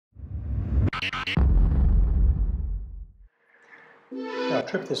Our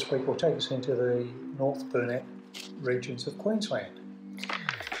trip this week will take us into the North Burnett regions of Queensland,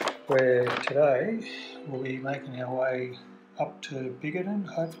 where today we'll be making our way up to Biggenden,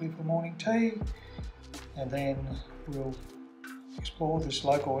 hopefully for morning tea, and then we'll explore this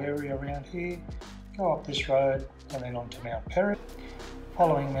local area around here, go up this road and then on to Mount Perry.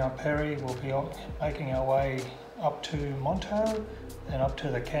 Following Mount Perry, we'll be making our way up to Monto and up to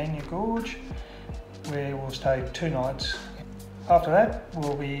the Cania Gorge, where we'll stay 2 nights. After that,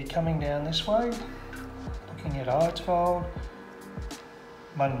 we'll be coming down this way, looking at Monto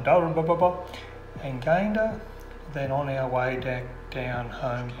Mundubbera and Biggenden, then on our way down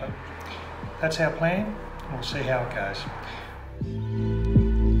home. That's our plan, and we'll see how it goes.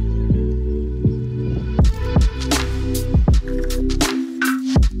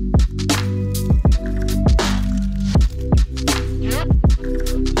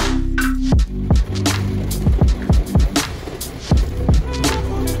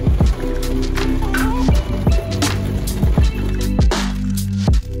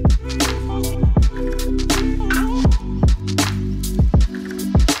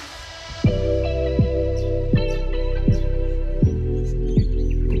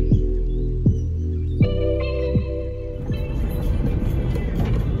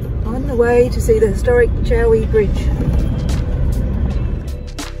 Way to see the historic Chowie Bridge.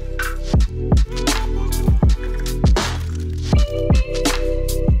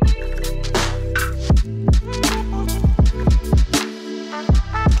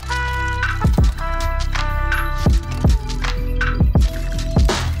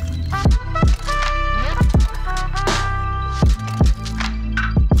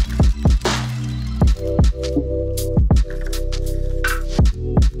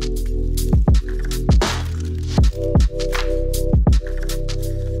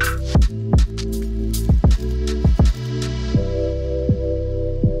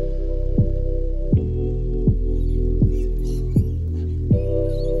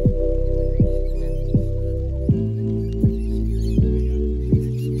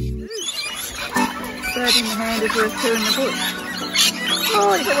 Bird in the hand is worth 2 in the bush.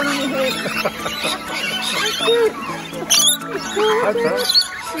 Oh, you got one on your head. That's good. It's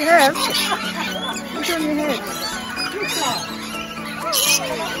cool. You have? It's on your head.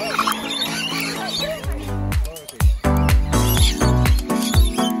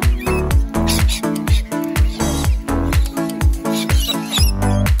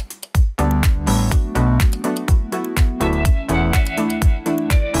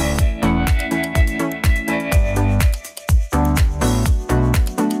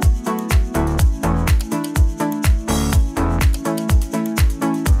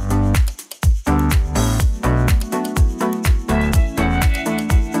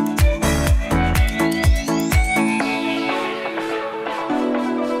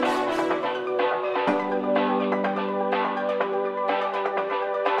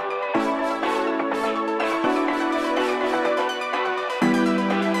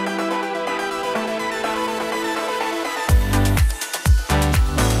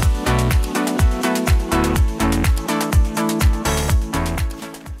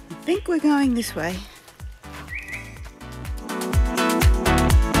 I think we're going this way.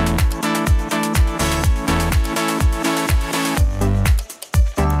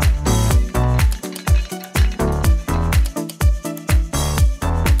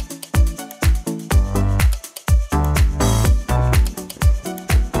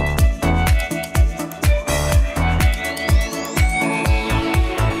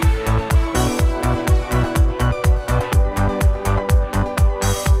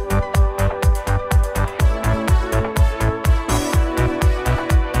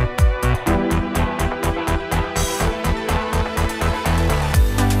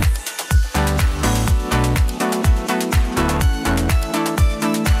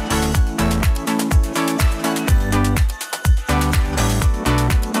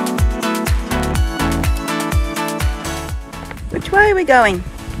 Which way are we going?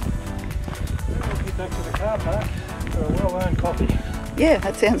 We'll get back to the car park for a well-earned coffee. Yeah,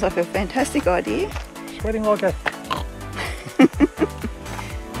 that sounds like a fantastic idea. Sweating like a...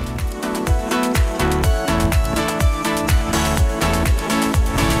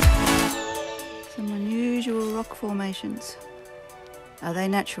 Some unusual rock formations. Are they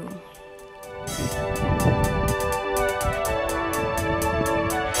natural?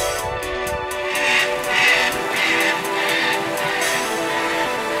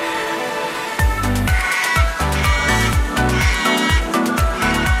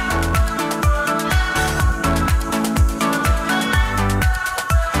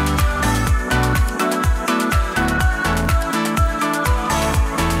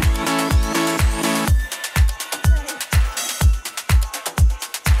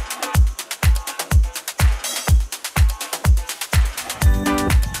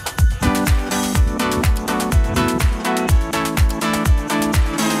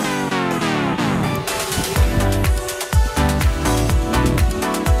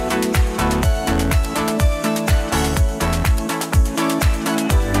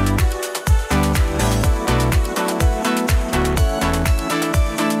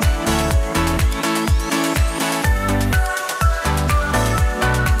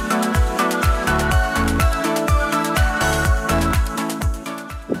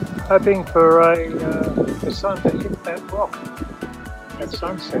 hoping for the sun to hit that rock at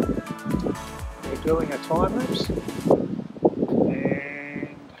sunset. We're doing a time lapse and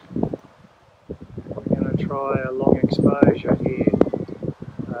we're going to try a long exposure here.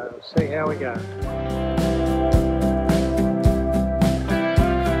 See how we go.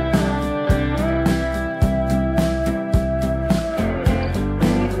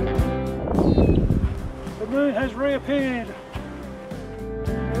 The moon has reappeared.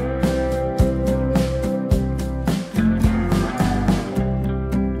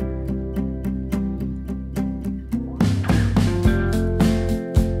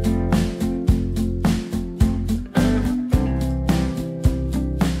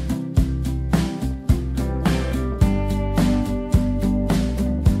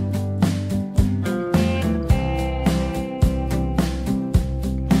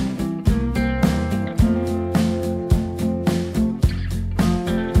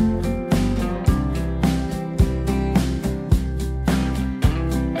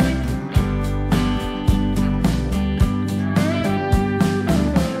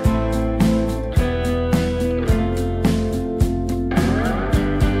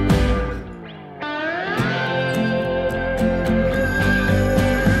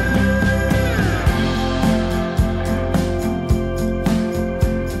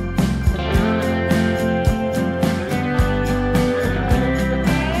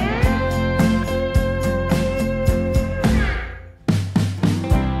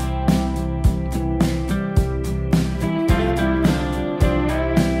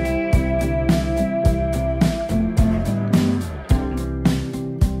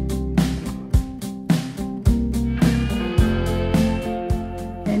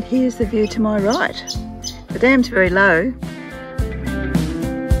 Here's the view to my right. The dam's very low.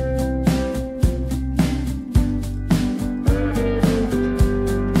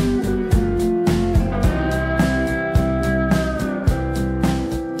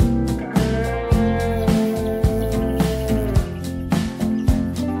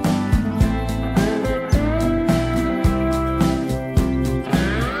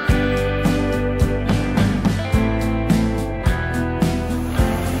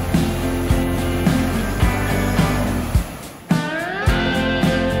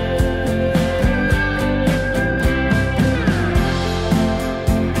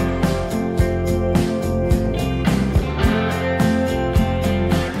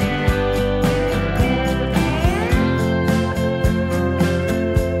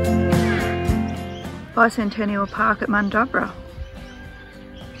 Bicentennial Park at Mundubbera.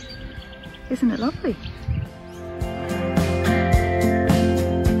 Isn't it lovely?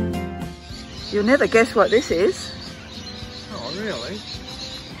 You'll never guess what this is. Oh, really?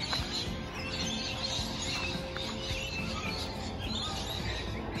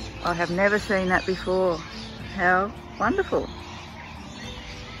 I have never seen that before. How wonderful.